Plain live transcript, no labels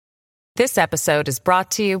This episode is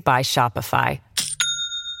brought to you by Shopify.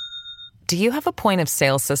 Do you have a point of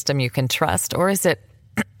sale system you can trust, or is it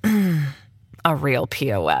a real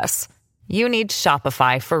POS? You need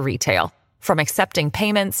Shopify for retail. From accepting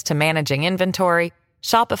payments to managing inventory,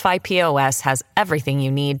 Shopify POS has everything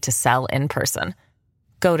you need to sell in person.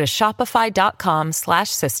 Go to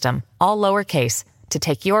shopify.com/system, all lowercase, to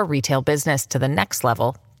take your retail business to the next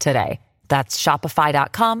level today. That's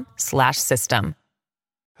shopify.com/system.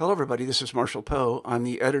 Hello, everybody. This is Marshall Poe. I'm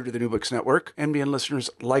the editor of the New Books Network. NBN listeners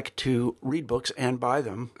like to read books and buy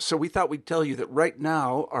them. So we thought we'd tell you that right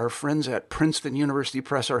now, our friends at Princeton University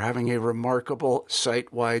Press are having a remarkable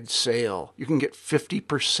site-wide sale. You can get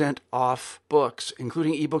 50% off books,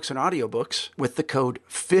 including ebooks and audiobooks, with the code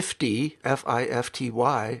 50,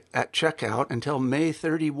 F-I-F-T-Y, at checkout until May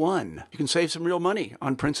 31. You can save some real money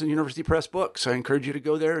on Princeton University Press books. I encourage you to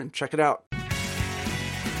go there and check it out.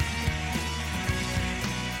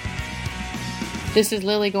 This is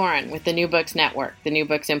Lily Goren with the New Books Network, the New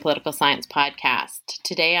Books in Political Science podcast.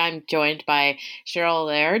 Today I'm joined by Cheryl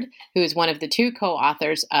Laird, who is one of the two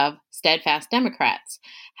co-authors of Steadfast Democrats,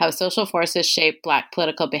 How Social Forces Shape Black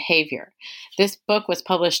Political Behavior. This book was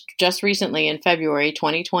published just recently in February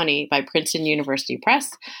 2020 by Princeton University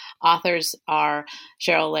Press. Authors are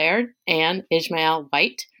Cheryl Laird and Ishmael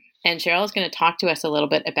White. And Cheryl is going to talk to us a little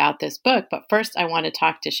bit about this book. But first, I want to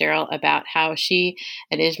talk to Cheryl about how she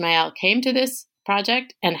and Ishmael came to this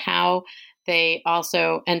project and how they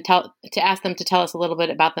also, to ask them to tell us a little bit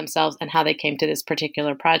about themselves and how they came to this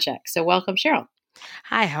particular project. So welcome, Cheryl.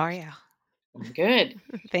 Hi, how are you? I'm good.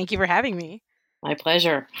 Thank you for having me. My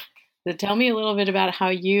pleasure. So tell me a little bit about how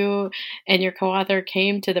you and your co-author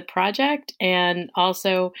came to the project and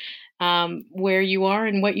also where you are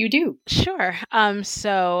and what you do. Sure.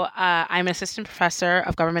 So I'm an assistant professor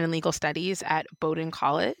of government and legal studies at Bowdoin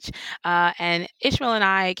College. And Ishmael and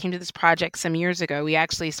I came to this project some years ago. We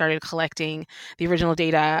actually started collecting the original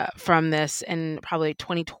data from this in probably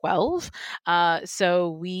 2012. So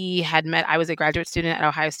we had met, I was a graduate student at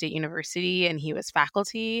Ohio State University, and he was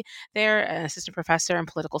faculty there, an assistant professor in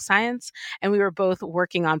political science. And we were both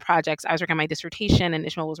working on projects. I was working on my dissertation, and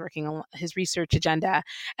Ishmael was working on his research agenda.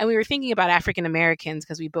 And we were thinking about African Americans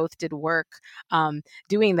because we both did work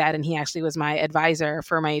doing that. And he actually was my advisor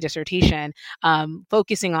for my dissertation,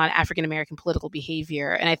 focusing on African American political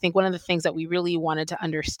behavior. And I think one of the things that we really wanted to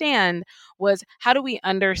understand was how do we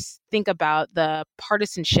think about the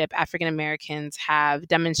partisanship African Americans have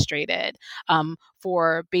demonstrated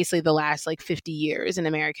for basically the last 50 years in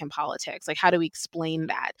American politics. Like, how do we explain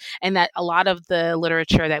that? And that a lot of the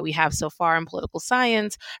literature that we have so far in political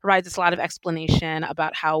science provides us a lot of explanation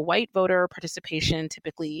about how white voter participation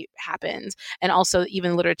typically happens. And also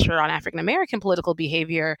even literature on African American political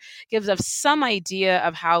behavior gives us some idea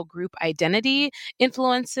of how group identity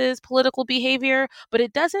influences political behavior, but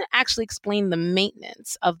it doesn't actually explain the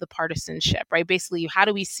maintenance of the partisanship, right? Basically, how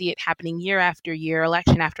do we see it happening year after year,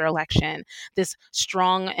 election after election, this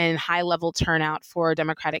strong and high level turnout for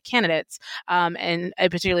Democratic candidates, and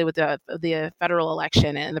particularly with the federal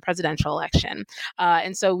election and the presidential election.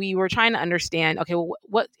 And so we were trying to understand, okay, well,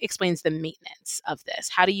 what explains the maintenance of this?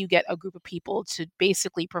 How do you get a group of people to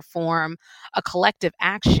basically perform a collective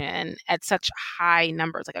action at such high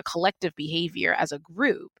numbers, like a collective behavior as a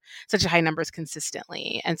group, such high numbers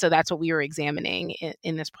consistently? And so that's what we were examining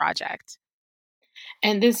in this project.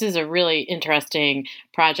 And this is a really interesting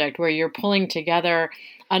project where you're pulling together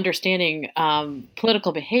understanding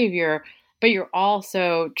political behavior, but you're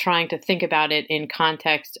also trying to think about it in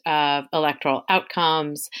context of electoral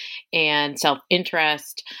outcomes and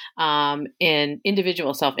self-interest, in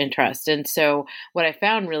individual self-interest. And so what I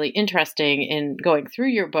found really interesting in going through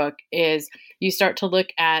your book is you start to look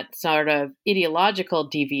at sort of ideological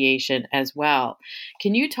deviation as well.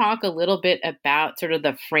 Can you talk a little bit about sort of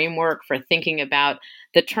the framework for thinking about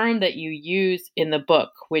the term that you use in the book,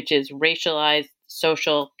 which is racialized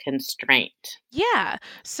social constraint? Yeah.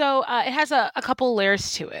 So it has a couple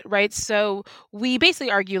layers to it, right? So we basically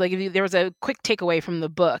argue, if there was a quick takeaway from the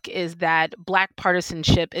book, is that Black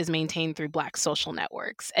partisanship is maintained through Black social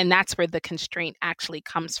networks. And that's where the constraint actually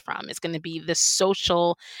comes from. It's going to be the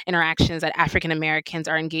social interactions that African Americans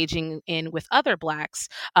are engaging in with other Blacks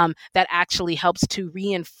that actually helps to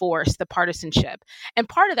reinforce the partisanship. And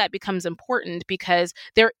part of that becomes important because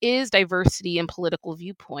there is diversity in political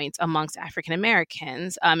viewpoints amongst African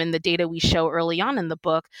Americans. And the data we show early on in the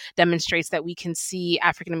book demonstrates that we can see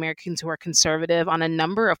African Americans who are conservative on a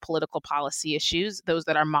number of political policy issues, those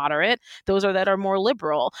that are moderate, those that are more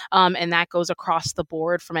liberal. And that goes across the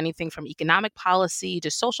board from anything from economic policy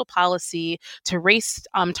to social policy to race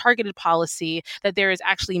targeted policy, that there is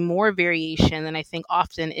actually more variation than I think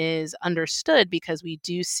often is understood because we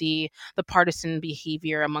do see the partisan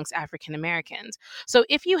behavior amongst African Americans. So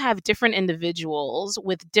if you have different individuals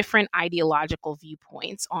with different ideological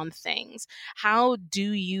viewpoints on things, how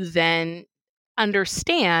do you then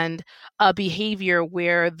understand a behavior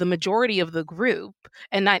where the majority of the group,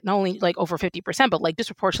 and not only like over 50%, but like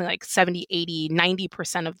disproportionately like 70, 80,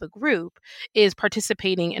 90% of the group is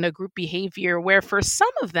participating in a group behavior where for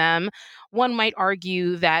some of them, one might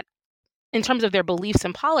argue that in terms of their beliefs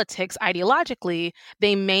in politics, ideologically,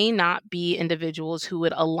 they may not be individuals who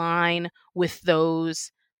would align with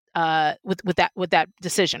those with that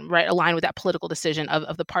decision, right? Align with that political decision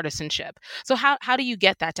of the partisanship. So how do you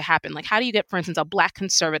get that to happen? Like, how do you get, for instance, a Black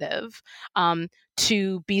conservative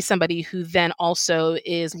to be somebody who then also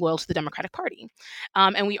is loyal to the Democratic Party?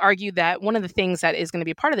 And we argue that one of the things that is going to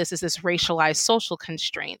be a part of this is this racialized social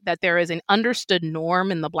constraint, that there is an understood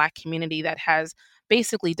norm in the Black community that has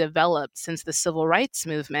basically developed since the civil rights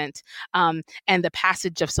movement and the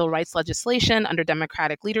passage of civil rights legislation under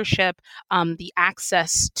Democratic leadership, the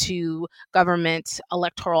access to government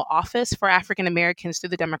electoral office for African Americans through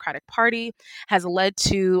the Democratic Party has led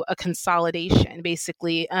to a consolidation,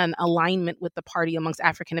 basically an alignment with the party amongst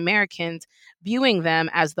African Americans, viewing them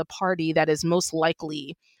as the party that is most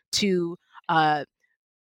likely to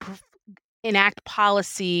enact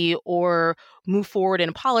policy or move forward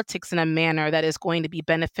in politics in a manner that is going to be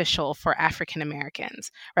beneficial for African Americans,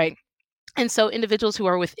 right? And so individuals who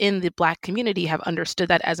are within the Black community have understood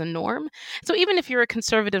that as a norm. So even if you're a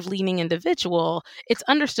conservative leaning individual, it's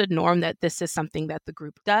understood norm that this is something that the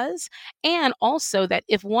group does. And also that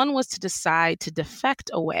if one was to decide to defect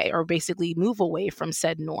away or basically move away from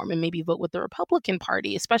said norm and maybe vote with the Republican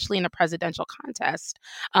Party, especially in a presidential contest,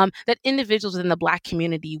 that individuals in the Black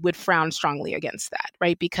community would frown strongly against that,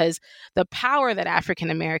 right? Because the power that African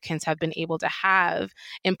Americans have been able to have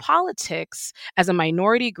in politics as a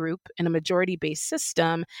minority group in a majority-based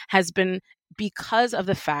system has been because of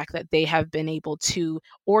the fact that they have been able to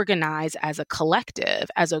organize as a collective,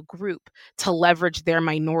 as a group, to leverage their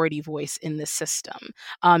minority voice in the system.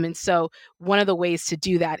 And so one of the ways to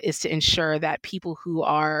do that is to ensure that people who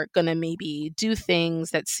are going to maybe do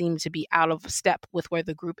things that seem to be out of step with where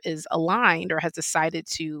the group is aligned or has decided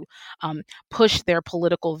to push their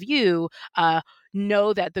political view,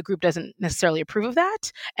 know that the group doesn't necessarily approve of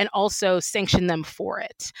that and also sanction them for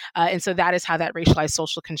it. And so that is how that racialized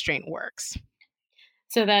social constraint works.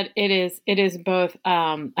 So that it is both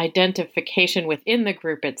identification within the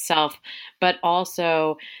group itself, but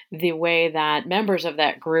also the way that members of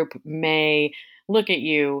that group may look at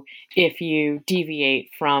you if you deviate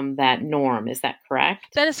from that norm. Is that correct?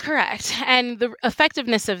 That is correct. And the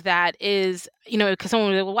effectiveness of that is, because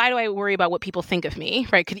someone will say, well, why do I worry about what people think of me,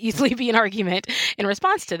 right? Could easily be an argument in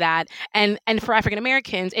response to that. And for African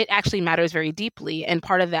Americans, it actually matters very deeply. And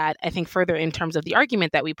part of that, I think further in terms of the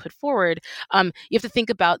argument that we put forward, you have to think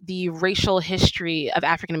about the racial history of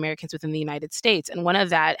African Americans within the United States. And one of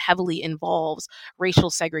that heavily involves racial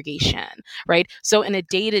segregation, right? So in a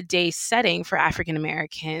day-to-day setting for African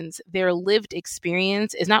Americans, their lived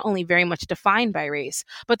experience is not only very much defined by race,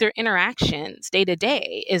 but their interactions day to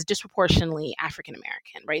day is disproportionately African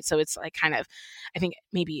American, right? So it's like kind of, I think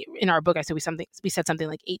maybe in our book, we said something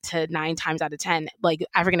like 8 to 9 times out of 10, like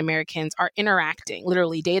African Americans are interacting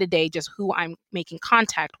literally day to day, just who I'm making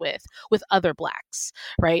contact with other Blacks,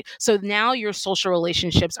 right? So now your social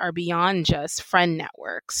relationships are beyond just friend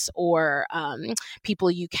networks or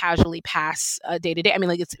people you casually pass day to day. I mean,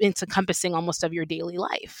 like it's encompassing almost of your daily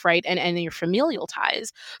life, right? And your familial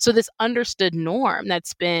ties. So this understood norm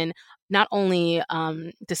that's been not only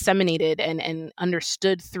disseminated and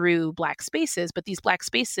understood through Black spaces, but these Black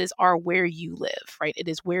spaces are where you live, right? It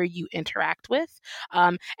is where you interact with.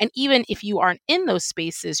 And even if you aren't in those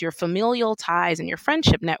spaces, your familial ties and your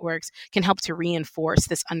friendship networks can help to reinforce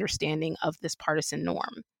this understanding of this partisan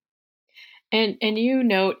norm. And you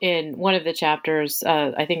note in one of the chapters,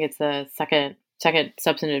 I think it's the second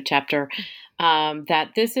substantive chapter, that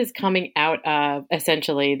this is coming out of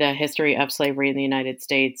essentially the history of slavery in the United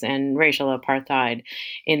States and racial apartheid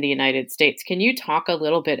in the United States. Can you talk a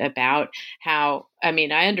little bit about how, I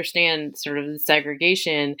understand sort of the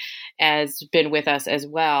segregation has been with us as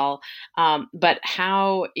well, but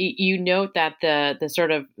how you note that the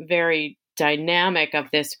sort of very dynamic of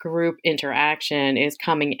this group interaction is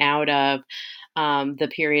coming out of the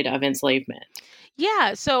period of enslavement?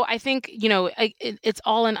 Yeah, so I think, it's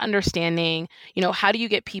all an understanding, how do you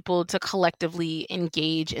get people to collectively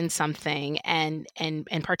engage in something and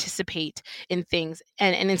participate in things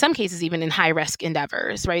and in some cases even in high risk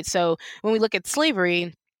endeavors, right? So when we look at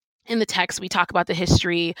slavery, in the text, we talk about the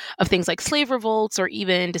history of things like slave revolts or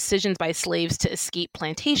even decisions by slaves to escape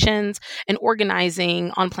plantations and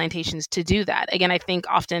organizing on plantations to do that. Again, I think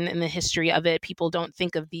often in the history of it, people don't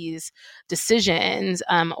think of these decisions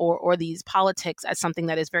or these politics as something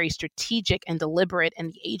that is very strategic and deliberate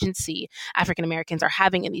and the agency African Americans are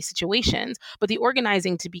having in these situations. But the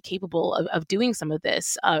organizing to be capable of doing some of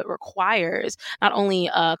this requires not only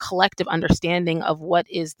a collective understanding of what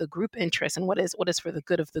is the group interest and what is for the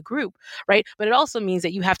good of the group, right? But it also means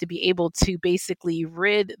that you have to be able to basically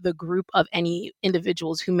rid the group of any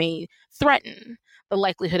individuals who may threaten the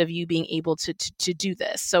likelihood of you being able to do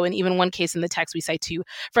this. So in even one case in the text, we cite to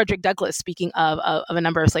Frederick Douglass speaking of a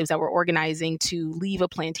number of slaves that were organizing to leave a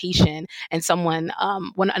plantation, and when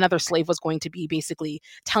another slave was going to be basically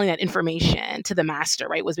telling that information to the master,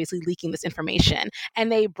 right, was basically leaking this information.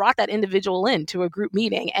 And they brought that individual in to a group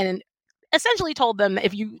meeting and essentially told them,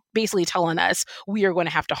 if you basically tell on us, we are going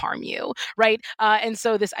to have to harm you, right? And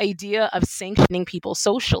so this idea of sanctioning people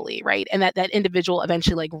socially, right? And that individual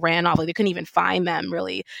eventually like ran off, like they couldn't even find them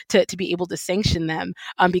really to be able to sanction them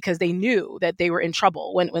because they knew that they were in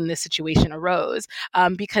trouble when this situation arose,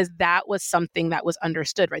 because that was something that was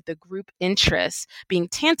understood, right? The group interests being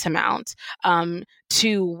tantamount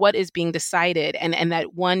to what is being decided, and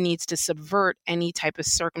that one needs to subvert any type of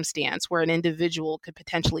circumstance where an individual could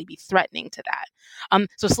potentially be threatening to that.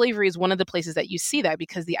 So slavery is one of the places that you see that,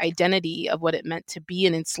 because the identity of what it meant to be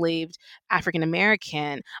an enslaved African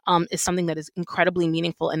American is something that is incredibly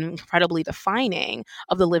meaningful and incredibly defining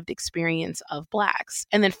of the lived experience of Blacks.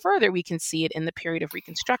 And then further, we can see it in the period of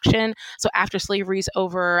Reconstruction. So after slavery is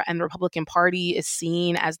over and the Republican Party is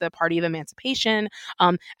seen as the party of emancipation,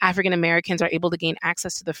 African Americans are able to gain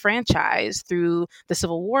access to the franchise through the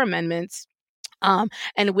Civil War amendments.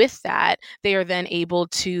 And with that, they are then able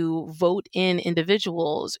to vote in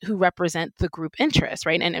individuals who represent the group interests,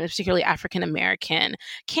 right? And particularly African American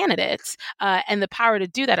candidates. And the power to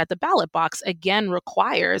do that at the ballot box, again,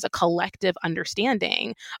 requires a collective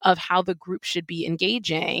understanding of how the group should be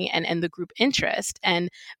engaging and the group interest. And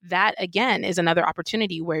that, again, is another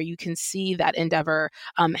opportunity where you can see that endeavor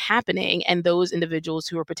happening, and those individuals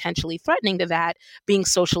who are potentially threatening to that being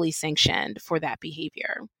socially sanctioned for that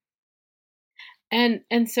behavior.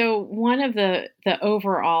 And so one of the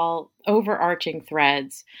overall overarching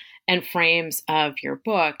threads and frames of your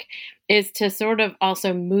book is to sort of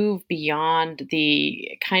also move beyond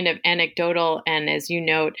the kind of anecdotal and, as you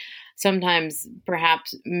note, sometimes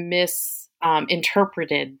perhaps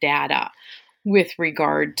misinterpreted data with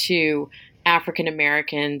regard to African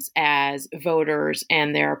Americans as voters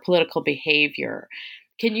and their political behavior.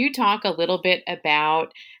 Can you talk a little bit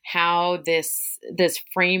about how this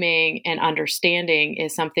framing and understanding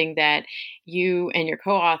is something that you and your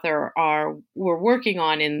co-author were working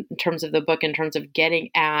on in terms of the book, in terms of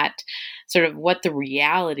getting at sort of what the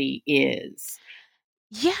reality is?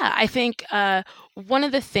 Yeah, I think one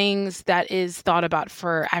of the things that is thought about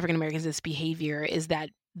for African Americans' this behavior is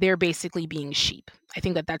that they're basically being sheep. I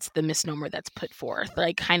think that that's the misnomer that's put forth.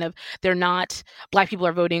 Like, kind of, they're not, Black people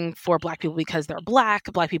are voting for Black people because they're Black.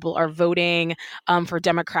 Black people are voting for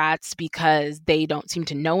Democrats because they don't seem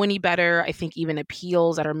to know any better. I think even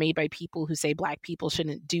appeals that are made by people who say Black people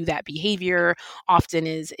shouldn't do that behavior often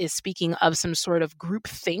is speaking of some sort of group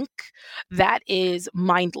think that is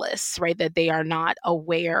mindless, right? That they are not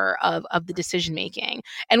aware of the decision making.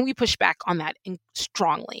 And we push back on that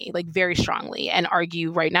strongly, like very strongly, and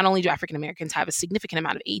argue, right, not only do African Americans have a significant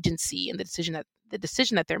amount of agency in the decision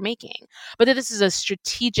that they're making, but that this is a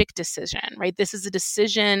strategic decision, right? This is a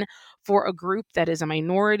decision for a group that is a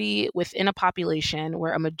minority within a population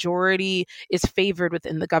where a majority is favored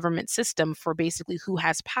within the government system for basically who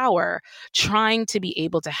has power, trying to be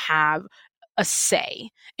able to have a say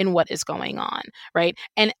in what is going on, right?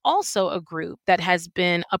 And also a group that has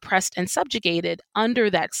been oppressed and subjugated under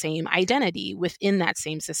that same identity within that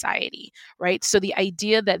same society, right? So the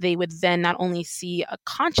idea that they would then not only see a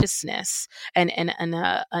consciousness and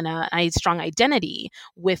a strong identity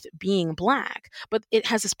with being Black, but it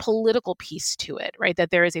has this political piece to it, right?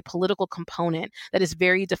 That there is a political component that is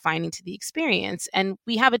very defining to the experience. And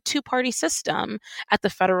we have a two-party system at the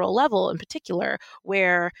federal level in particular,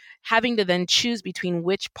 where having to then choose between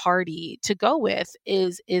which party to go with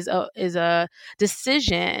is a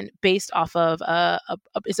decision based off of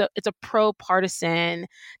it's a pro-partisan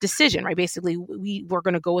decision, right? Basically, we're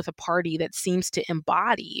going to go with a party that seems to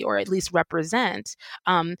embody or at least represent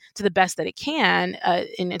to the best that it can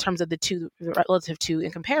in terms of the two relative to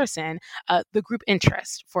in comparison the group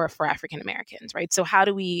interest for African Americans, right? So how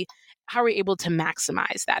are we able to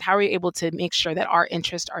maximize that? How are we able to make sure that our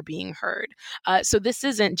interests are being heard? So this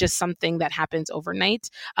isn't just something that happens overnight.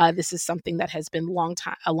 This is something that has been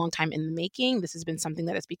a long time in the making. This has been something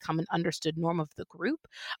that has become an understood norm of the group,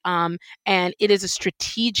 and it is a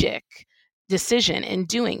strategic decision in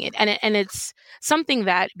doing it. And it's something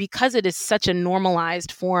that, because it is such a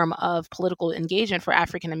normalized form of political engagement for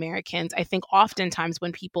African Americans, I think oftentimes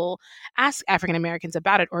when people ask African Americans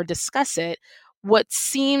about it or discuss it, what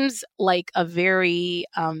seems like a very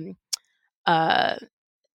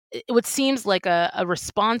what seems like a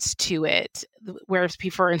response to it, whereas,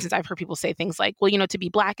 for instance, I've heard people say things like, well, to be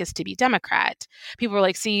Black is to be Democrat. People are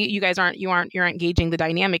like, see, you guys you're engaging the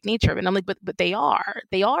dynamic nature of it. And I'm like, but they are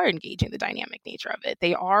engaging the dynamic nature of it.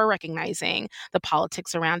 They are recognizing the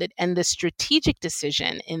politics around it. And the strategic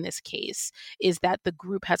decision in this case is that the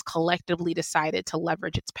group has collectively decided to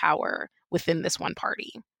leverage its power within this one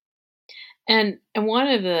party. And one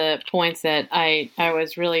of the points that I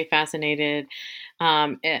was really fascinated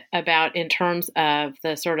about in terms of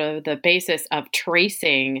the sort of the basis of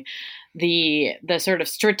tracing the sort of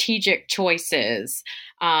strategic choices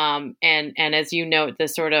and as you note, the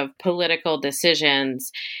sort of political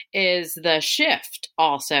decisions is the shift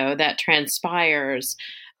also that transpires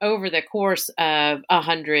over the course of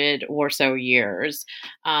 100 or so years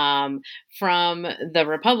from the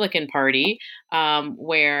Republican Party,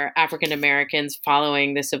 where African Americans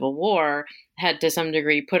following the Civil War had to some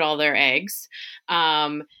degree put all their eggs.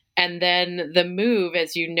 And then the move,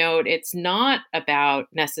 as you note, it's not about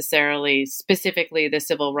necessarily specifically the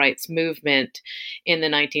civil rights movement in the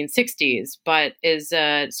 1960s, but is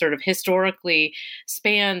sort of historically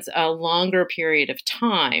spans a longer period of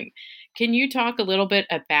time. Can you talk a little bit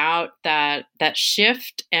about that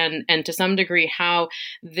shift and to some degree how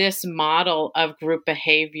this model of group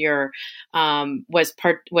behavior was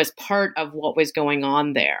part of what was going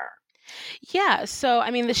on there? Yeah. So,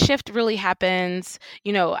 I mean, the shift really happens,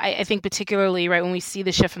 I think particularly, right, when we see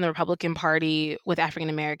the shift from the Republican Party with African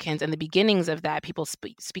Americans and the beginnings of that, people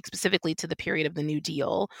speak specifically to the period of the New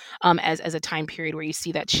Deal as a time period where you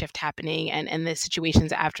see that shift happening and the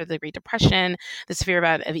situations after the Great Depression, this fear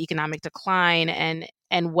of economic decline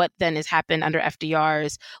and what then has happened under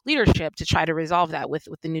FDR's leadership to try to resolve that with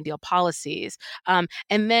the New Deal policies. And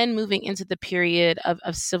then moving into the period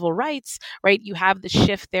of civil rights, right, you have the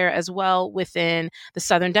shift there as well within the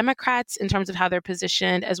Southern Democrats in terms of how they're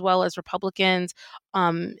positioned, as well as Republicans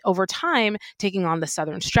over time taking on the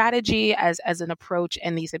Southern strategy as an approach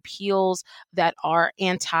and these appeals that are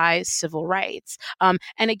anti-civil rights. And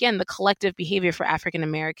again, the collective behavior for African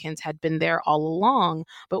Americans had been there all along,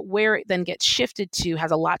 but where it then gets shifted to has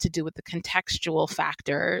a lot to do with the contextual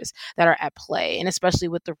factors that are at play, and especially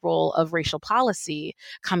with the role of racial policy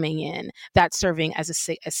coming in, that's serving as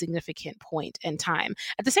a significant point in time.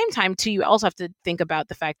 At the same time, too, you also have to think about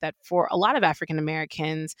the fact that for a lot of African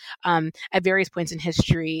Americans, at various points in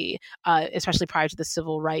history, especially prior to the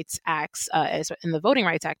Civil Rights Acts and the Voting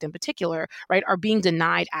Rights Act in particular, right, are being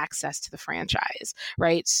denied access to the franchise,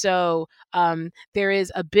 right? So there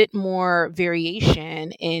is a bit more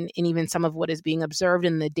variation in even some of what is being observed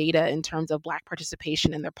in the data in terms of Black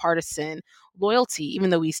participation and their partisan loyalty, even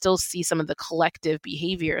though we still see some of the collective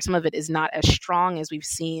behavior. Some of it is not as strong as we've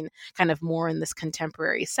seen kind of more in this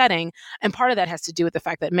contemporary setting. And part of that has to do with the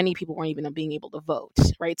fact that many people weren't even being able to vote,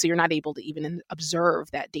 right? So you're not able to even observe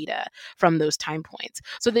that data from those time points.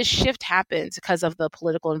 So this shift happens because of the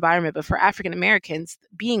political environment. But for African Americans,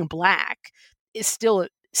 being Black is still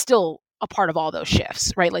a part of all those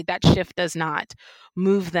shifts, right? Like that shift does not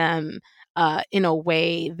move them in a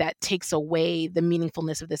way that takes away the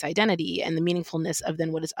meaningfulness of this identity and the meaningfulness of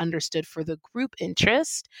then what is understood for the group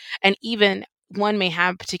interest. And even one may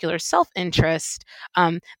have particular self-interest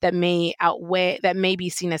that may be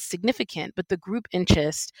seen as significant, but the group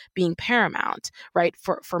interest being paramount, right,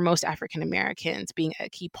 for most African Americans being a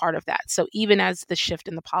key part of that. So even as the shift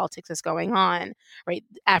in the politics is going on, right,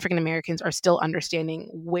 African Americans are still understanding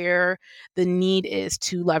where the need is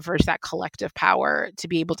to leverage that collective power to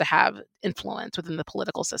be able to have influence within the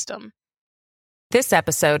political system. This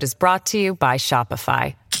episode is brought to you by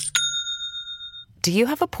Shopify. Do you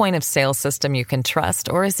have a point of sale system you can trust,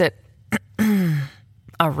 or is it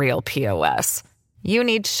a real POS? You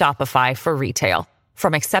need Shopify for retail.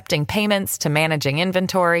 From accepting payments to managing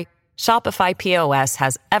inventory, Shopify POS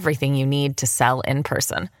has everything you need to sell in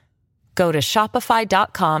person. Go to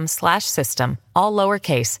shopify.com/system, all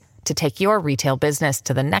lowercase, to take your retail business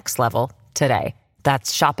to the next level today.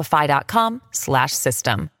 That's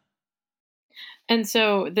shopify.com/system. And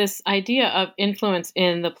so this idea of influence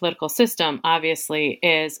in the political system obviously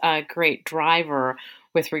is a great driver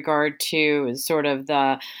with regard to sort of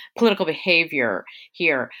the political behavior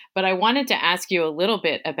here. But I wanted to ask you a little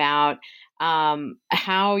bit about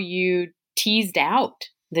how you teased out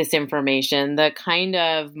this information, the kind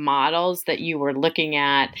of models that you were looking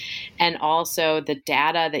at, and also the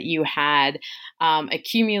data that you had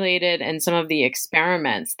accumulated and some of the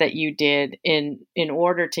experiments that you did in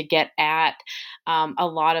order to get at a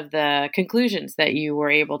lot of the conclusions that you were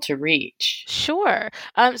able to reach. Sure.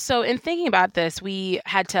 So in thinking about this, we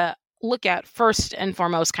had to look at first and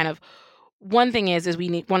foremost kind of one thing is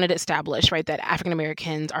we wanted to establish, right, that African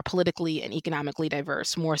Americans are politically and economically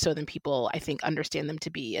diverse more so than people, I think, understand them to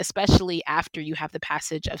be, especially after you have the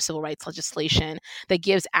passage of civil rights legislation that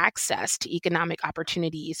gives access to economic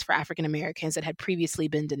opportunities for African Americans that had previously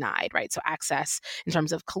been denied, right? So access in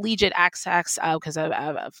terms of collegiate access because of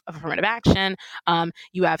affirmative action.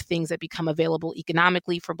 You have things that become available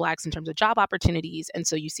economically for Blacks in terms of job opportunities, and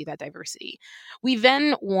so you see that diversity. We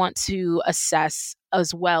then want to assess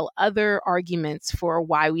as well other arguments for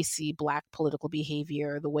why we see Black political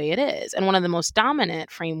behavior the way it is. And one of the most dominant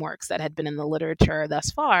frameworks that had been in the literature thus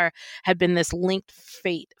far had been this linked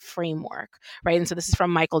fate framework, right? And so this is from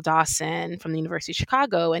Michael Dawson from the University of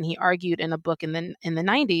Chicago, and he argued in a book in the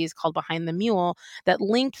 90s called Behind the Mule that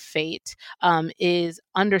linked fate is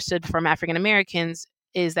understood from African Americans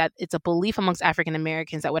is that it's a belief amongst African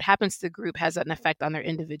Americans that what happens to the group has an effect on their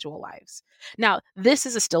individual lives. Now, this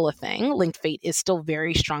is still a thing. Linked fate is still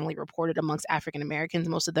very strongly reported amongst African Americans.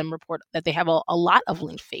 Most of them report that they have a lot of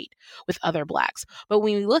linked fate with other Blacks. But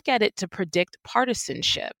when we look at it to predict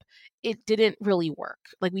partisanship, it didn't really work.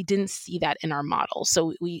 Like we didn't see that in our model.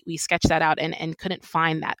 So we sketched that out and couldn't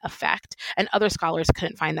find that effect. And other scholars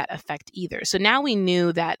couldn't find that effect either. So now we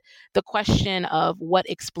knew that the question of what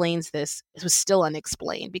explains this was still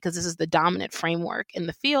unexplained because this is the dominant framework in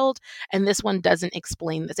the field. And this one doesn't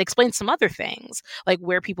explain this. It explains some other things, like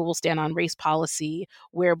where people will stand on race policy,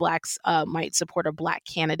 where Blacks might support a Black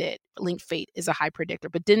candidate. Linked fate is a high predictor,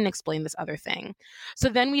 but didn't explain this other thing. So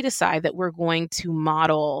then we decide that we're going to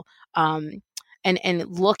model and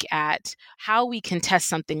look at how we can test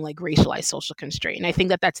something like racialized social constraint. And I think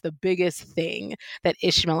that that's the biggest thing that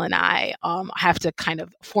Ishmael and I have to kind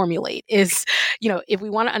of formulate is, if we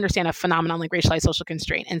want to understand a phenomenon like racialized social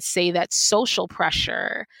constraint and say that social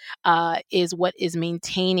pressure is what is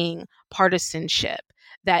maintaining partisanship,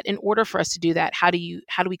 that in order for us to do that, how do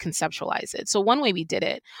we conceptualize it? So one way we did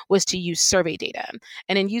it was to use survey data.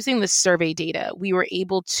 And in using the survey data, we were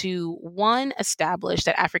able to, one, establish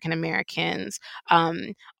that African Americans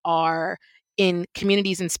are in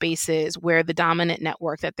communities and spaces where the dominant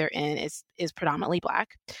network that they're in is predominantly Black.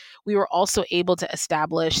 We were also able to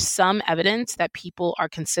establish some evidence that people are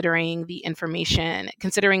considering the information,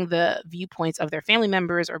 considering the viewpoints of their family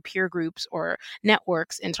members or peer groups or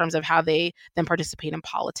networks in terms of how they then participate in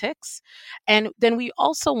politics. And then we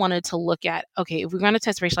also wanted to look at, okay, if we're going to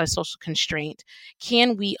test racialized social constraint,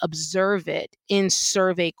 can we observe it in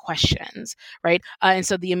survey questions, right? And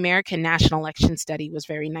so the American National Election Study was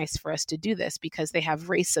very nice for us to do this because they have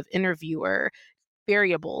race of interviewer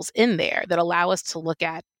variables in there that allow us to look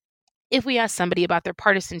at if we ask somebody about their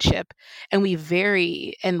partisanship and we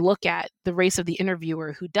vary and look at the race of the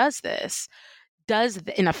interviewer who does this,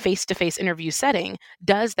 in a face-to-face interview setting,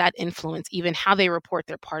 does that influence even how they report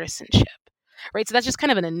their partisanship? Right. So that's just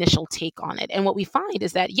kind of an initial take on it. And what we find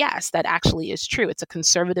is that, yes, that actually is true. It's a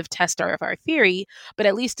conservative test of our theory, but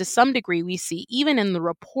at least to some degree, we see even in the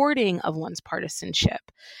reporting of one's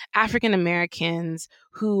partisanship, African Americans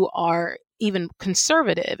who are even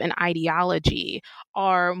conservative in ideology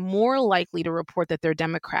are more likely to report that they're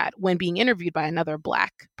Democrat when being interviewed by another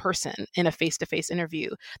Black person in a face-to-face interview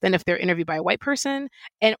than if they're interviewed by a white person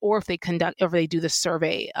or if they do the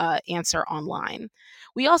survey answer online.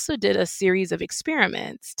 We also did a series of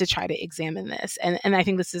experiments to try to examine this. And I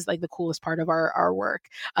think this is like the coolest part of our work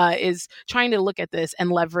is trying to look at this and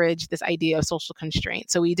leverage this idea of social constraint.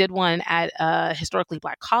 So we did one at a historically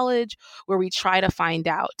Black college where we try to find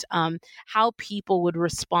out how people would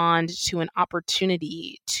respond to an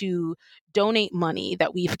opportunity to donate money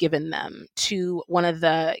that we've given them to one of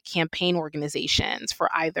the campaign organizations for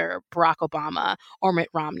either Barack Obama or Mitt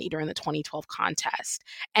Romney during the 2012 contest.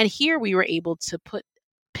 And here we were able to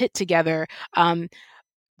pit together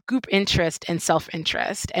group interest and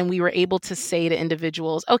self-interest. And we were able to say to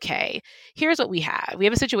individuals, okay, here's what we have. We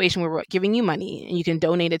have a situation where we're giving you money and you can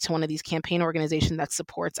donate it to one of these campaign organizations that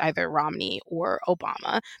supports either Romney or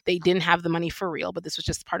Obama. They didn't have the money for real, but this was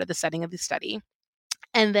just part of the setting of the study.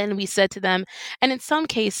 And then we said to them, and in some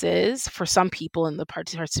cases, for some people in the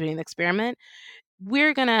participating in the experiment,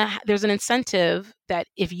 there's an incentive that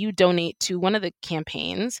if you donate to one of the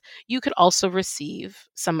campaigns, you could also receive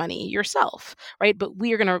some money yourself, right? But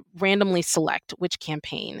we are going to randomly select which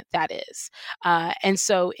campaign that is. And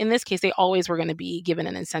so in this case, they always were going to be given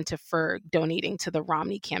an incentive for donating to the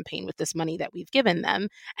Romney campaign with this money that we've given them,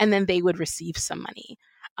 and then they would receive some money.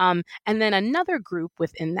 And then another group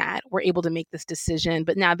within that were able to make this decision,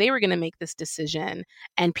 but now they were going to make this decision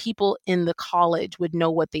and people in the college would know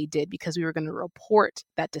what they did because we were going to report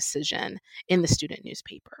that decision in the student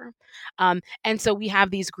newspaper. And so we have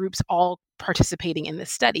these groups all participating in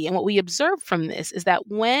this study. And what we observed from this is that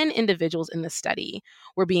when individuals in the study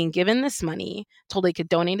were being given this money, told they could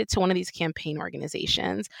donate it to one of these campaign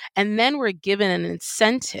organizations, and then were given an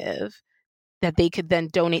incentive that they could then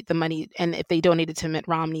donate the money. And if they donated to Mitt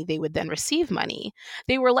Romney, they would then receive money.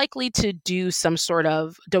 They were likely to do some sort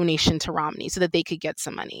of donation to Romney so that they could get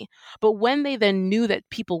some money. But when they then knew that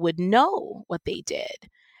people would know what they did,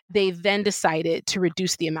 they then decided to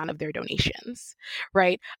reduce the amount of their donations,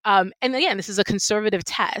 right? And again, this is a conservative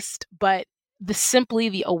test, but simply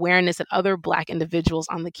the awareness that other Black individuals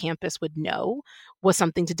on the campus would know was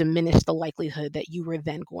something to diminish the likelihood that you were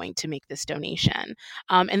then going to make this donation.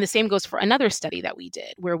 And the same goes for another study that we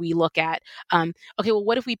did where we look at, okay, well,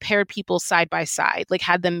 what if we paired people side by side, like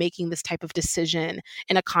had them making this type of decision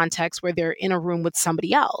in a context where they're in a room with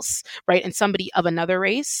somebody else, right? And somebody of another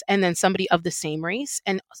race and then somebody of the same race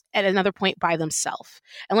and at another point by themselves.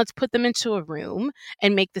 And let's put them into a room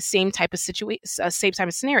and make the same type of same type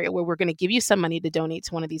of scenario where we're going to give you some money to donate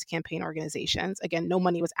to one of these campaign organizations. Again, no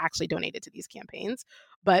money was actually donated to these campaigns,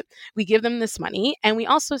 but we give them this money and we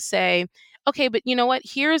also say, okay, but you know what?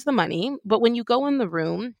 Here's the money. But when you go in the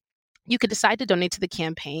room, you could decide to donate to the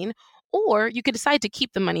campaign or you could decide to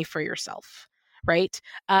keep the money for yourself. Right.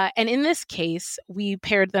 And in this case, we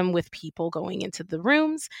paired them with people going into the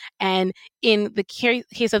rooms. And in the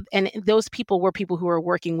case of, and those people were people who were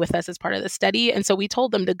working with us as part of the study. And so we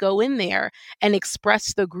told them to go in there and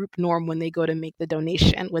express the group norm when they go to make the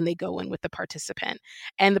donation, when they go in with the participant.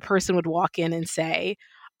 And the person would walk in and say,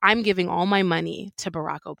 I'm giving all my money to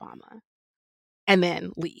Barack Obama, and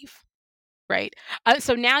then leave. Right.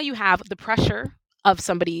 So now you have the pressure of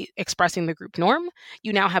somebody expressing the group norm.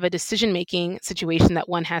 You now have a decision-making situation that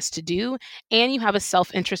one has to do, and you have a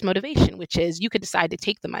self-interest motivation, which is you could decide to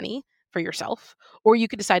take the money for yourself, or you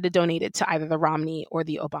could decide to donate it to either the Romney or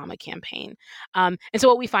the Obama campaign. And so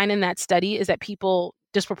what we find in that study is that people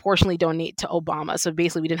disproportionately donate to Obama. So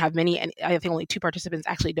basically we didn't have many, and I think only 2 participants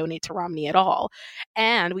actually donate to Romney at all.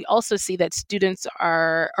 And we also see that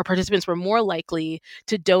participants were more likely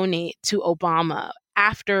to donate to Obama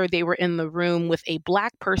after they were in the room with a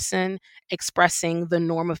Black person expressing the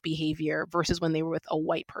norm of behavior versus when they were with a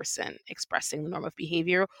white person expressing the norm of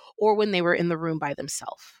behavior, or when they were in the room by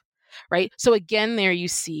themselves. Right. So again, there you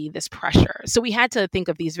see this pressure. So we had to think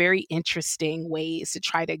of these very interesting ways to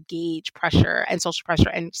try to gauge pressure and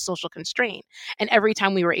social constraint. And every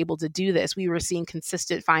time we were able to do this, we were seeing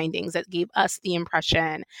consistent findings that gave us the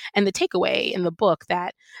impression and the takeaway in the book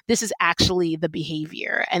that this is actually the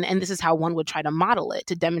behavior. And this is how one would try to model it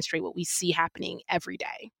to demonstrate what we see happening every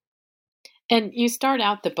day. And you start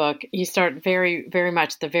out the book, you start very, very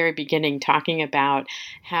much the very beginning talking about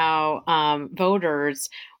how voters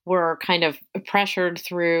were kind of pressured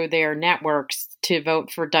through their networks to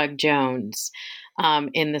vote for Doug Jones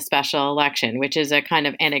in the special election, which is a kind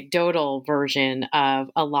of anecdotal version of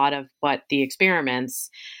a lot of what the experiments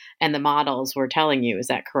and the models were telling you. Is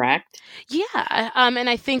that correct? Yeah. And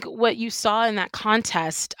I think what you saw in that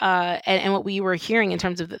contest and what we were hearing in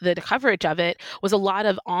terms of the coverage of it was a lot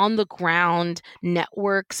of on-the-ground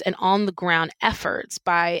networks and on-the-ground efforts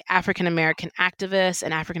by African-American activists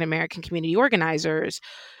and African-American community organizers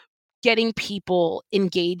getting people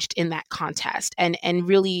engaged in that contest and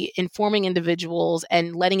really informing individuals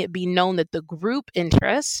and letting it be known that the group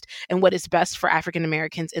interest and what is best for African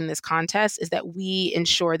Americans in this contest is that we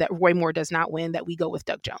ensure that Roy Moore does not win, that we go with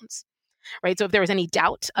Doug Jones. Right. So if there was any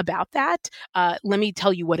doubt about that, let me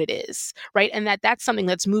tell you what it is. Right. And that's something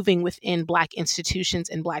that's moving within Black institutions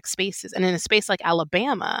and Black spaces. And in a space like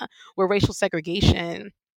Alabama, where racial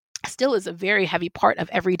segregation still is a very heavy part of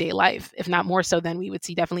everyday life, if not more so than we would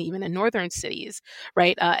see definitely even in northern cities,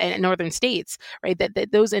 right? And in northern states, right?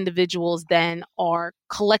 That those individuals then are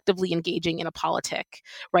collectively engaging in a politic,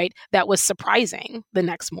 right? That was surprising the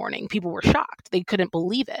next morning. People were shocked. They couldn't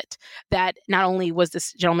believe it. That not only was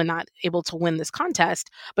this gentleman not able to win this contest,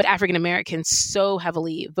 but African Americans so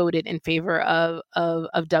heavily voted in favor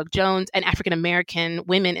of Doug Jones, and African American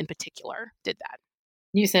women in particular did that.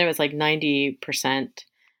 You said it was like 90%.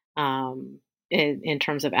 In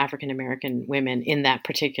terms of African American women in that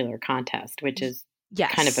particular contest, which is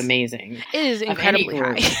kind of amazing. It is incredibly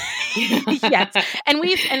high. Yes, and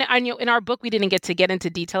in our book we didn't get into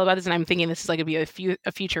detail about this, and I'm thinking this is like going to be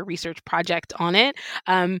a future research project on it.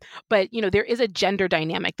 But there is a gender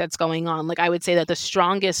dynamic that's going on. Like I would say that the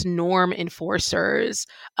strongest norm enforcers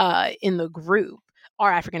in the group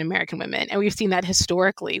are African American women. And we've seen that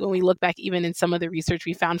historically. When we look back, even in some of the research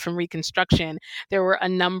we found from Reconstruction, there were a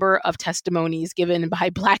number of testimonies given by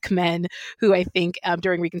Black men who I think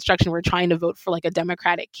during Reconstruction were trying to vote for like a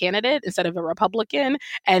Democratic candidate instead of a Republican,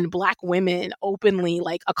 and Black women openly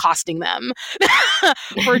like accosting them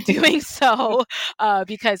for doing so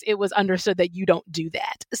because it was understood that you don't do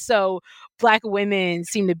that. So Black women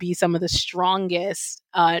seem to be some of the strongest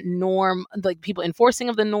norm, like people enforcing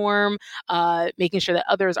of the norm, making sure that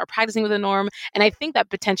others are practicing with the norm. And I think that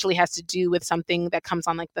potentially has to do with something that comes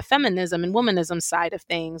on like the feminism and womanism side of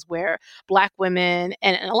things, where Black women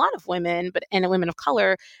and a lot of women, and women of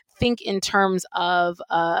color, think in terms of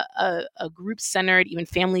a group-centered, even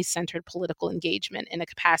family-centered political engagement in a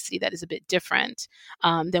capacity that is a bit different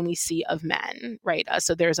than we see of men, right?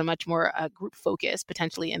 So there's a much more group focus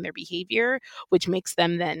potentially in their behavior, which makes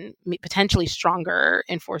them then potentially stronger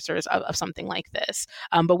enforcers of something like this.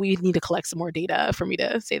 But we need to collect some more data for me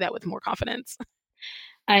to say that with more confidence.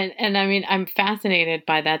 And I mean, I'm fascinated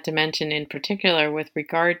by that dimension in particular with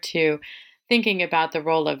regard to thinking about the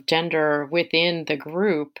role of gender within the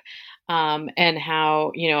group, and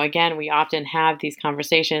how, again, we often have these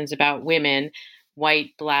conversations about women, white,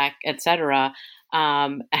 Black, etc.,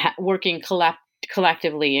 working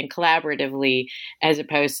collectively and collaboratively as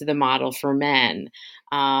opposed to the model for men.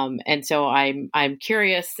 And so I'm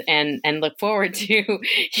curious and look forward to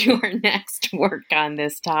your next work on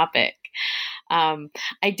this topic.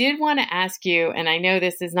 I did want to ask you, and I know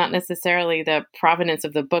this is not necessarily the provenance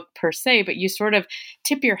of the book per se, but you sort of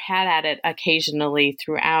tip your hat at it occasionally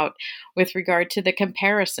throughout with regard to the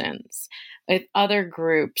comparisons with other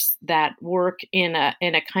groups that work in a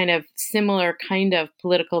kind of similar kind of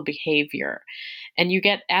political behavior. And you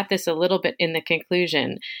get at this a little bit in the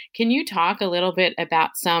conclusion. Can you talk a little bit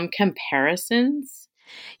about some comparisons?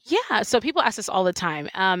 Yeah, so people ask us all the time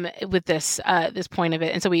with this point of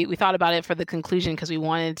it, and so we thought about it for the conclusion because we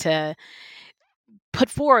wanted to put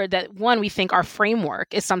forward that, one, we think our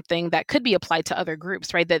framework is something that could be applied to other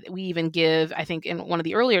groups, right? That we even give, I think, in one of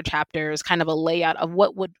the earlier chapters, kind of a layout of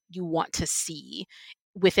what would you want to see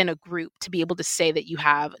within a group to be able to say that you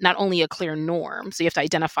have not only a clear norm, so you have to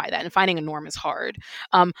identify that, and finding a norm is hard,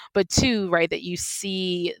 but two, right, that you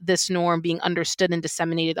see this norm being understood and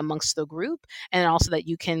disseminated amongst the group, and also that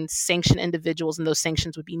you can sanction individuals and those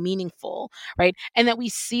sanctions would be meaningful, right? And that we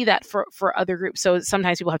see that for other groups. So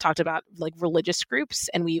sometimes people have talked about like religious groups,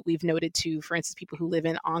 and we've noted too, for instance, people who live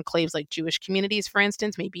in enclaves like Jewish communities, for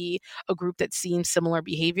instance, may be a group that seems similar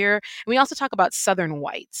behavior. And we also talk about Southern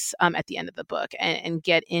whites at the end of the book, and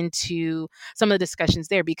get into some of the discussions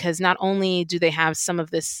there, because not only do they have some of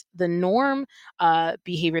this, the norm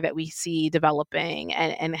behavior that we see developing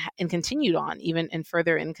and continued on even and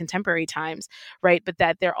further in contemporary times, right? But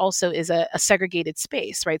that there also is a segregated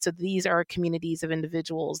space, right? So these are communities of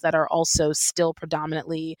individuals that are also still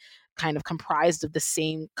predominantly kind of comprised of the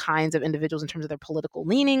same kinds of individuals in terms of their political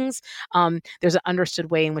leanings. There's an understood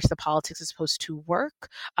way in which the politics is supposed to work.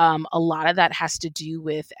 A lot of that has to do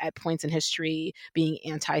with, at points in history, being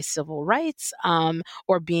anti-civil rights,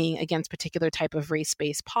 or being against particular type of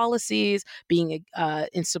race-based policies, being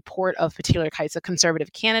in support of particular kinds of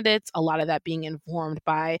conservative candidates, a lot of that being informed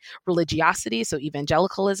by religiosity, so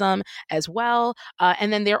evangelicalism as well.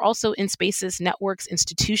 And then they're also in spaces, networks,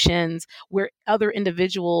 institutions where other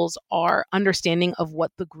individuals are understanding of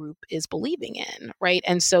what the group is believing in, right?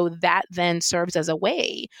 And so that then serves as a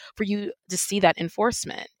way for you to see that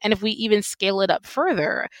enforcement. And if we even scale it up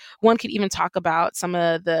further, one could even talk about some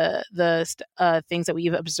of the things that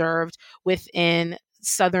we've observed within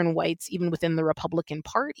Southern whites, even within the Republican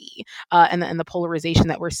Party, and the polarization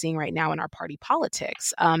that we're seeing right now in our party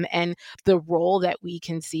politics, and the role that we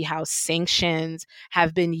can see how sanctions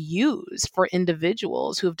have been used for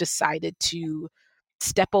individuals who have decided to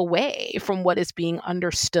step away from what is being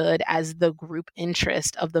understood as the group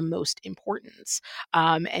interest of the most importance,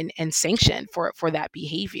 and sanction for that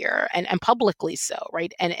behavior, and publicly so,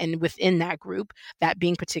 right? And within that group, that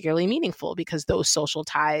being particularly meaningful because those social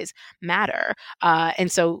ties matter.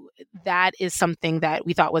 And so that is something that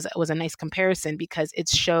we thought was a nice comparison, because it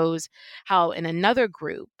shows how in another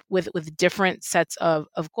group with different sets of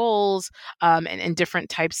goals, and different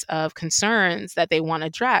types of concerns that they want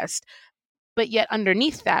addressed, but yet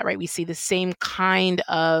underneath that, right, we see the same kind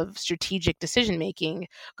of strategic decision making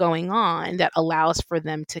going on that allows for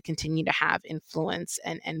them to continue to have influence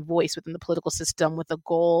and voice within the political system, with the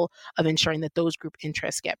goal of ensuring that those group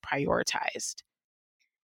interests get prioritized.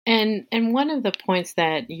 And one of the points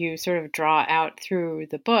that you sort of draw out through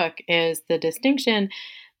the book is the distinction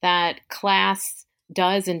that class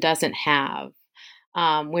does and doesn't have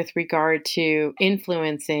with regard to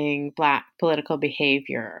influencing Black political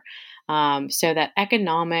behavior. So that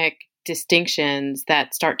economic distinctions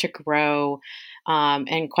that start to grow,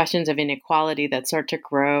 and questions of inequality that start to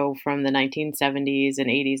grow from the 1970s and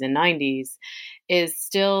 80s and 90s is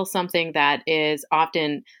still something that is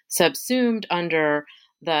often subsumed under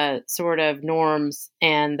the sort of norms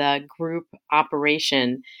and the group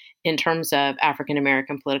operation in terms of African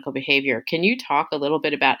American political behavior. Can you talk a little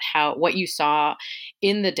bit about what you saw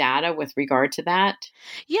in the data with regard to that?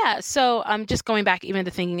 Yeah, so just going back even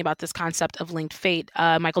to thinking about this concept of linked fate,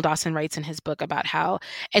 Michael Dawson writes in his book about how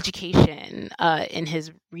education in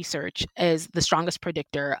his research is the strongest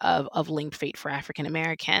predictor of linked fate for African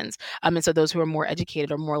Americans. And so those who are more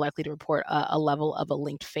educated are more likely to report a level of a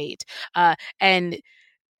linked fate. And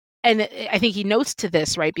I think he notes to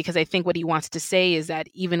this, right, because I think what he wants to say is that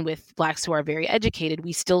even with Blacks who are very educated,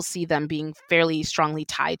 we still see them being fairly strongly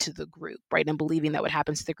tied to the group, right, and believing that what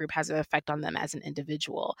happens to the group has an effect on them as an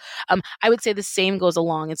individual. I would say the same goes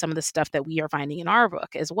along in some of the stuff that we are finding in our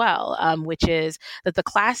book as well, which is that the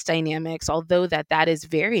class dynamics, although that is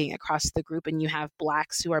varying across the group, and you have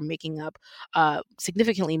Blacks who are making up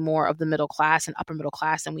significantly more of the middle class and upper middle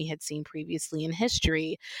class than we had seen previously in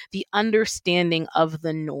history, the understanding of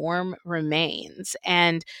the norm remains.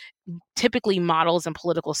 And typically models in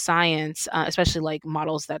political science, especially like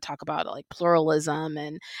models that talk about like pluralism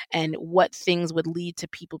and what things would lead to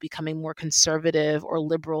people becoming more conservative or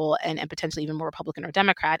liberal and potentially even more Republican or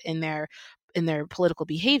Democrat in their political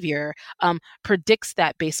behavior, predicts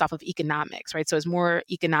that based off of economics, right? So as more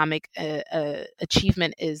economic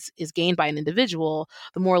achievement is gained by an individual,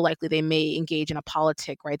 the more likely they may engage in a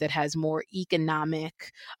politic, right, that has more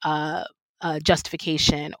economic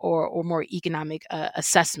justification or more economic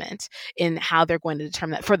assessment in how they're going to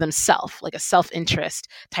determine that for themselves, like a self-interest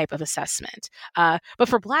type of assessment. But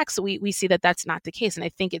for Blacks, we see that that's not the case. And I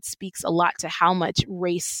think it speaks a lot to how much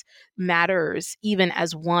race matters, even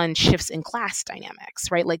as one shifts in class dynamics,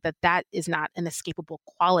 right? Like that is not an escapable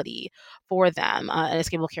quality for them, an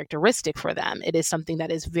escapable characteristic for them. It is something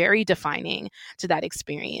that is very defining to that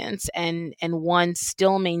experience. And one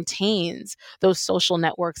still maintains those social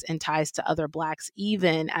networks and ties to other Blacks,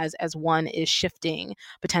 even as one is shifting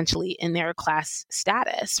potentially in their class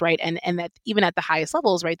status, right? And that even at the highest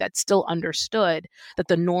levels, right, that's still understood that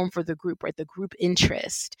the norm for the group, right, the group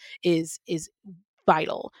interest is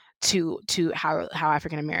vital to how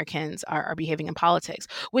African Americans are behaving in politics,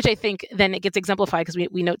 which I think then it gets exemplified because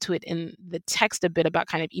we note to it in the text a bit about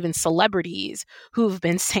kind of even celebrities who've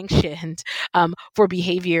been sanctioned for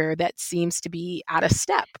behavior that seems to be out of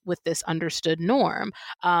step with this understood norm.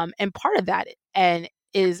 And part of that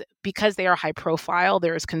is because they are high profile,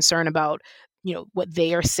 there is concern about what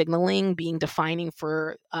they are signaling being defining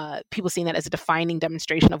for people, seeing that as a defining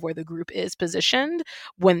demonstration of where the group is positioned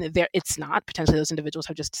when it's not. Potentially those individuals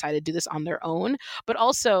have just decided to do this on their own. But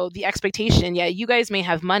also the expectation, you guys may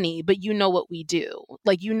have money, but you know what we do.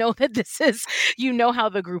 Like, that this is, how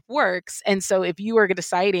the group works. And so if you are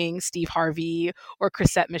deciding Steve Harvey or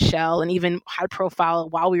Chrisette Michele, and even high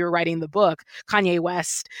profile while we were writing the book, Kanye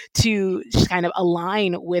West, to just kind of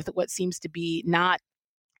align with what seems to be not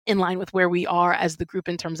in line with where we are as the group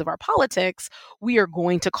in terms of our politics, we are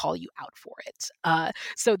going to call you out for it.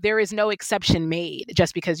 So there is no exception made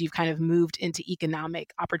just because you've kind of moved into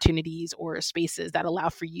economic opportunities or spaces that allow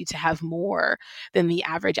for you to have more than the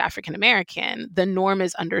average African American. The norm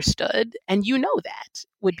is understood, and that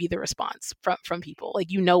would be the response from people. Like,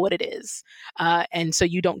 what it is. And so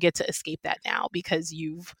you don't get to escape that now because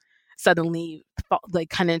you've suddenly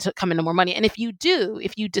come into more money. And if you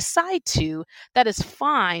decide to, that is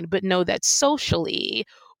fine, but know that socially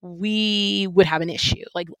we would have an issue.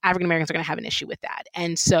 Like, African Americans are going to have an issue with that.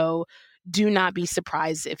 And so do not be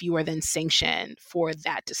surprised if you are then sanctioned for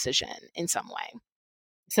that decision in some way.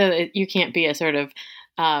 So you can't be a sort of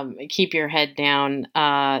keep your head down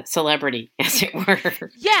celebrity, as it were.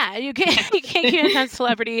 Yeah, you can't keep your head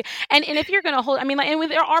celebrity. And if you're going to hold, I mean, like, and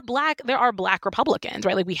there are black Republicans,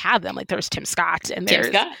 right? Like we have them. Like there's Tim Scott, and there's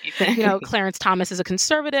exactly. Clarence Thomas is a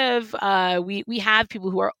conservative. We have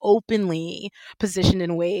people who are openly positioned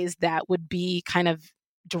in ways that would be kind of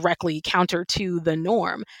directly counter to the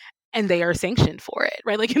norm. And they are sanctioned for it,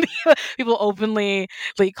 right? Like people openly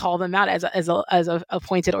call them out as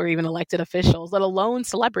appointed or even elected officials, let alone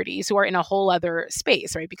celebrities who are in a whole other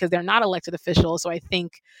space, right? Because they're not elected officials. So I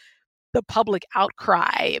think the public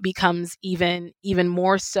outcry becomes even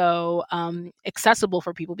more so accessible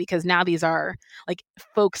for people, because now these are like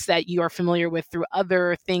folks that you are familiar with through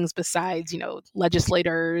other things besides,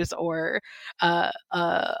 legislators or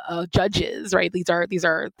judges, right? These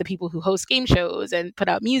are the people who host game shows and put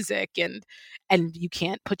out music, and you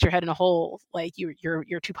can't put your head in a hole. Like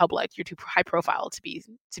you're too public, you're too high profile to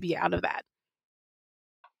be out of that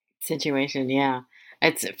situation. Yeah.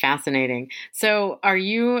 It's fascinating. So are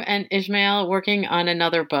you and Ishmael working on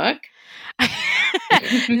another book?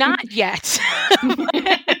 Not yet.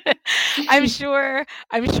 I'm sure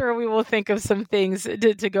we will think of some things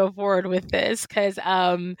to go forward with this, because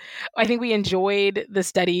I think we enjoyed the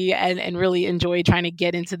study and really enjoyed trying to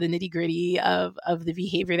get into the nitty-gritty of the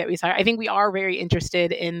behavior that we saw. I think we are very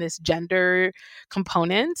interested in this gender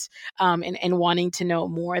component and wanting to know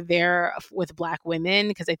more there with Black women,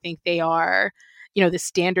 because I think they are the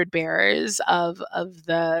standard bearers of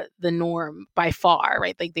the norm by far,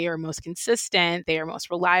 right? Like they are most consistent, they are most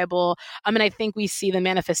reliable. And I think we see the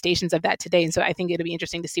manifestations of that today. And so I think it'll be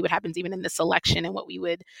interesting to see what happens even in this election and what we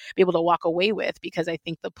would be able to walk away with, because I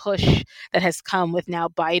think the push that has come with now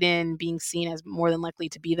Biden being seen as more than likely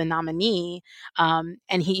to be the nominee. And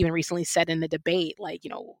he even recently said in the debate, like,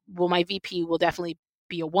 well, my VP will definitely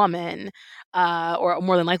be a woman, or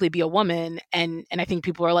more than likely be a woman, and I think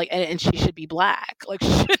people are like, and she should be Black, like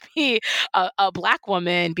she should be a Black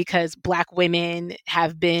woman, because Black women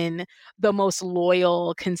have been the most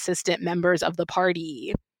loyal, consistent members of the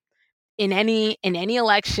party in any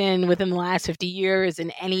election within the last 50 years,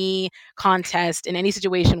 in any contest, in any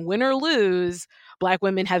situation, win or lose. Black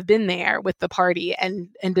women have been there with the party and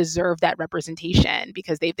deserve that representation,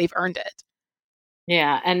 because they've earned it.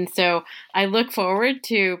 Yeah. And so I look forward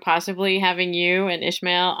to possibly having you and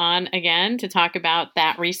Ishmael on again to talk about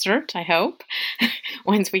that research, I hope,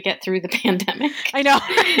 once we get through the pandemic. I know.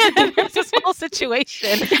 It's a small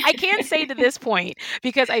situation. I can't say to this point,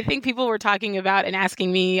 because I think people were talking about and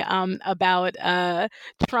asking me about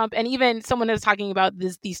Trump, and even someone was talking about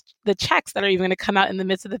the checks that are even going to come out in the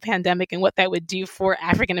midst of the pandemic and what that would do for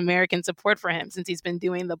African American support for him, since he's been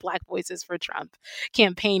doing the Black Voices for Trump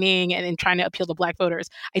campaigning and trying to appeal to Black voters.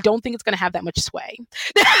 I don't think it's going to have that much sway.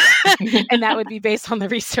 And that would be based on the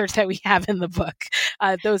research that we have in the book.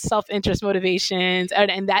 Those self-interest motivations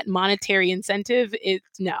and that monetary incentive is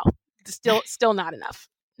still not enough.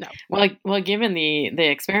 No. Well, given the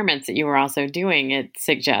experiments that you were also doing, it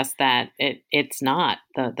suggests that it's not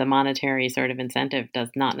the monetary sort of incentive does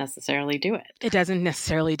not necessarily do it. It doesn't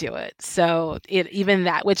necessarily do it. So even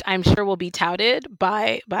that, which I'm sure will be touted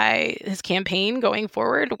by his campaign going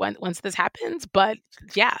forward once this happens. But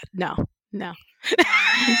yeah, no.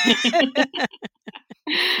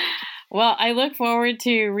 Well, I look forward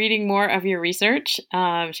to reading more of your research,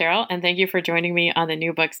 Cheryl, and thank you for joining me on the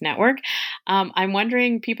New Books Network. I'm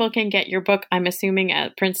wondering, people can get your book, I'm assuming,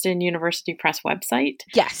 at Princeton University Press website?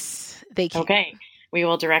 Yes, they can. Okay. We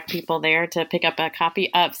will direct people there to pick up a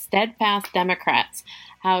copy of Steadfast Democrats,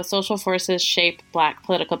 How Social Forces Shape Black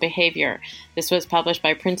Political Behavior. This was published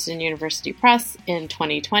by Princeton University Press in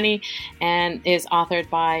 2020 and is authored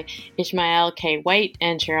by Ishmael K. White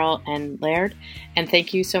and Cheryl N. Laird. And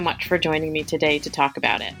thank you so much for joining me today to talk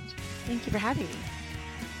about it. Thank you for having me.